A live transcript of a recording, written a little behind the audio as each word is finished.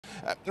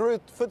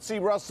Ruth,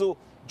 FTSE Russell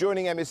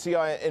joining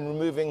MSCI in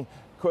removing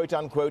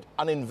quote-unquote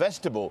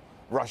uninvestable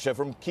Russia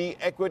from key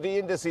equity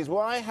indices.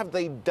 Why have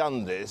they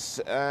done this,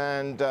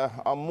 and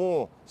are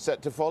more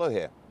set to follow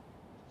here?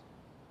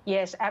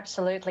 Yes,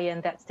 absolutely,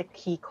 and that's the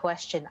key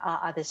question.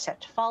 Are others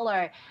set to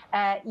follow?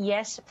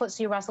 Yes,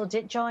 FTSE Russell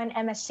did join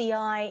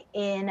MSCI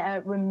in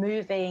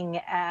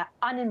removing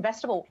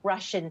uninvestable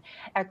Russian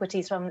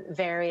equities from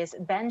various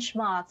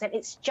benchmarks, and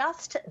it's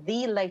just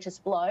the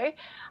latest blow.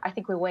 I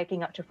think we're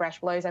waking up to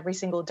fresh blows every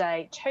single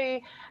day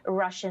to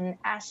Russian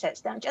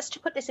assets. Now, just to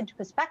put this into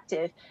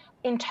perspective,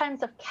 in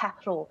terms of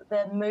capital,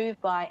 the move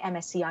by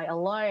MSCI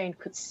alone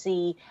could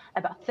see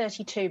about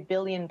 $32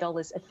 billion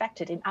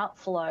affected in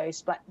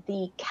outflows, but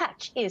the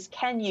catch is,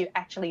 can you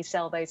actually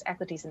sell those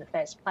equities in the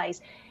first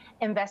place?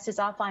 Investors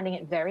are finding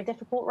it very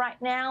difficult right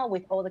now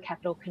with all the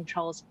capital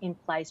controls in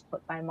place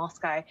put by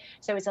Moscow.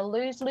 So it's a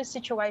lose-lose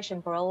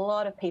situation for a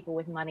lot of people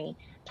with money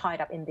tied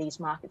up in these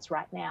markets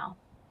right now.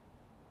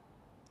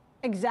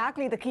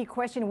 Exactly the key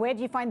question. Where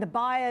do you find the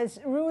buyers?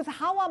 Ruth,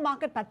 how are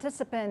market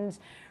participants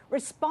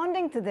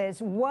responding to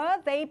this? Were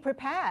they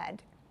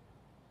prepared?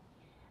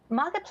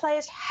 Market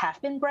players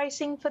have been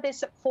bracing for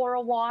this for a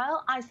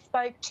while. I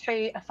spoke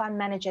to a fund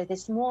manager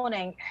this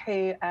morning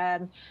who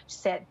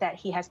said that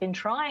he has been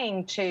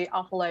trying to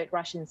offload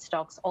Russian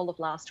stocks all of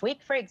last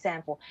week, for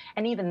example.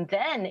 And even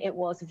then, it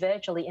was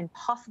virtually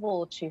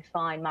impossible to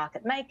find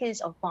market makers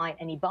or find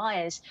any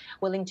buyers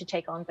willing to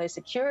take on those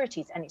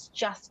securities. And it's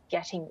just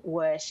getting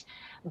worse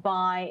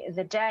by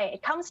the day.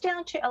 It comes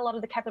down to a lot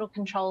of the capital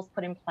controls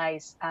put in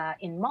place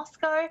in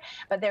Moscow,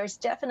 but there is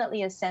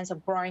definitely a sense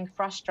of growing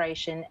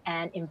frustration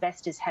and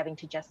investors having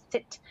to just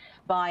sit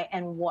by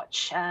and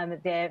watch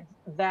their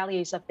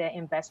values of their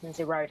investments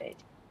eroded.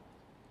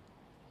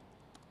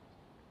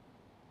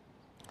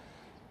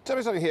 Tell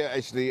me something here,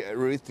 actually,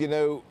 Ruth. You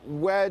know,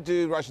 where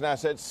do Russian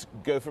assets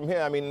go from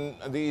here? I mean,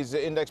 these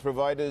index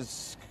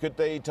providers, could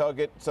they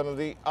target some of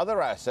the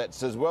other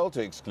assets as well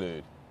to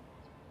exclude?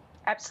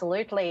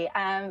 Absolutely.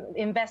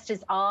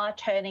 Investors are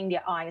turning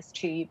their eyes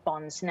to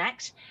bonds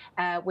next.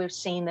 We've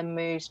seen the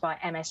moves by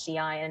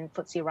MSCI and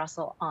FTSE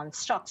Russell on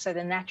stocks. So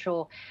the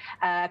natural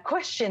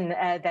question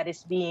that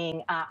is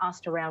being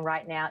asked around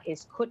right now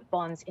is, could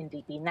bonds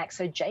indeed be next?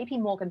 So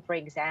JP Morgan, for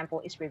example,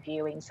 is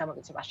reviewing some of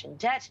its Russian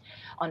debt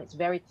on its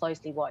very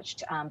closely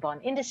watched bond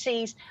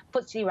indices.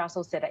 FTSE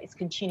Russell said that it's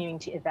continuing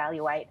to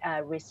evaluate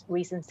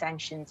recent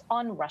sanctions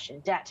on Russian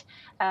debt.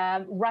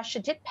 Russia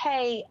did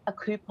pay a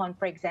coupon,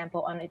 for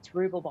example, on its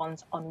ruble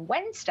bonds on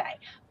Wednesday.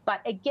 But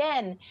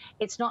again,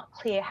 it's not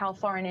clear how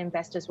foreign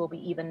investors will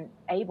be even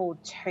able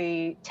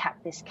to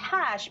tap this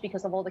cash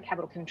because of all the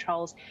capital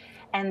controls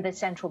and the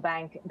central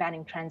bank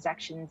banning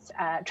transfers,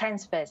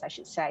 I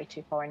should say,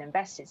 to foreign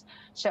investors.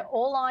 So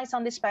all eyes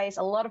on this space,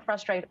 a lot of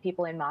frustrated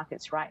people in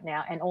markets right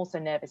now, and also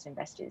nervous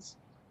investors.